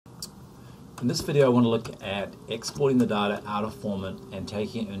In this video I want to look at exporting the data out of FormIt and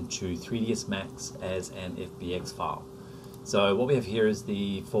taking it into 3ds Max as an FBX file. So what we have here is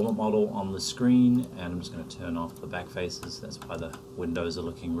the FormIt model on the screen, and I'm just going to turn off the back faces. That's why the windows are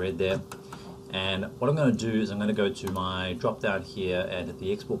looking red there. And what I'm going to do is I'm going to go to my drop down here and hit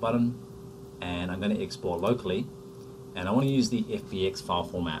the export button, and I'm going to export locally, and I want to use the FBX file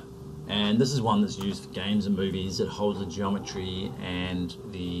format. And this is one that's used for games and movies. It holds the geometry and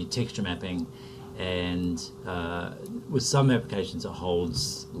the texture mapping, and with some applications it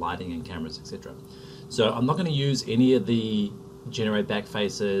holds lighting and cameras, etc. So I'm not going to use any of the generate back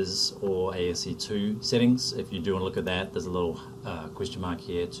faces or ASC2 settings. If you do want to look at that, there's a little question mark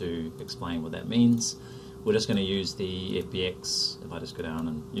here to explain what that means. We're just going to use the FBX. If I just go down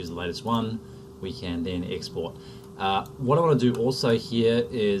and use the latest one, we can then export. What I want to do also here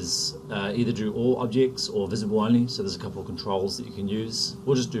is either do all objects or visible only. So there's a couple of controls that you can use.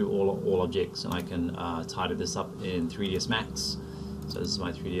 We'll just do all objects, and I can tidy this up in 3ds Max. So this is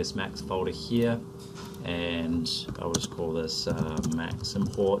my 3ds Max folder here, and I'll just call this Max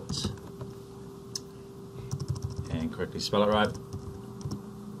Import and correctly spell it right.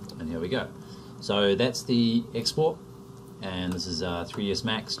 And here we go. So that's the export, and this is 3ds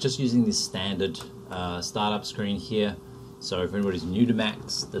Max, just using this standard startup screen here. So if anybody's new to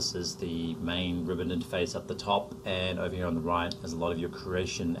Max, this is the main ribbon interface up the top, and over here on the right is a lot of your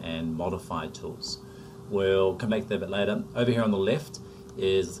creation and modify tools. We'll come back to that a bit later. Over here on the left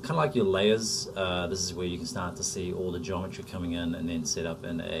is kind of like your layers. This is where you can start to see all the geometry coming in and then set up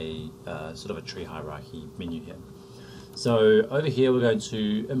in a sort of a tree hierarchy menu here. So over here we're going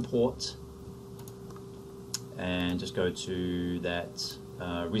to import and just go to that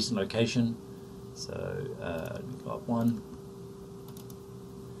recent location. So go up one,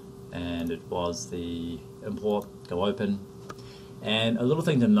 and it was the import, go open. And a little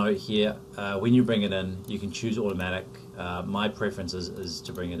thing to note here, when you bring it in, you can choose automatic. My preference is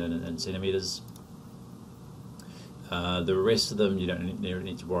to bring it in centimeters. The rest of them you don't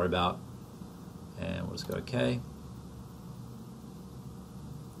need to worry about. And we'll just go OK.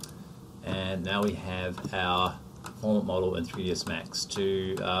 And now we have our FormIt model in 3ds Max.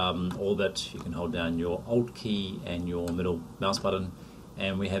 To orbit, you can hold down your Alt key and your middle mouse button,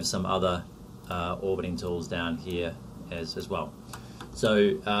 and we have some other orbiting tools down here as well.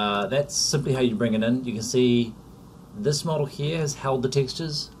 So that's simply how you bring it in. You can see this model here has held the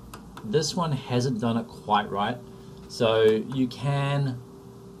textures. This one hasn't done it quite right, so you can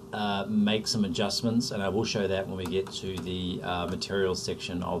make some adjustments, and I will show that when we get to the materials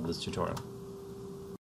section of this tutorial.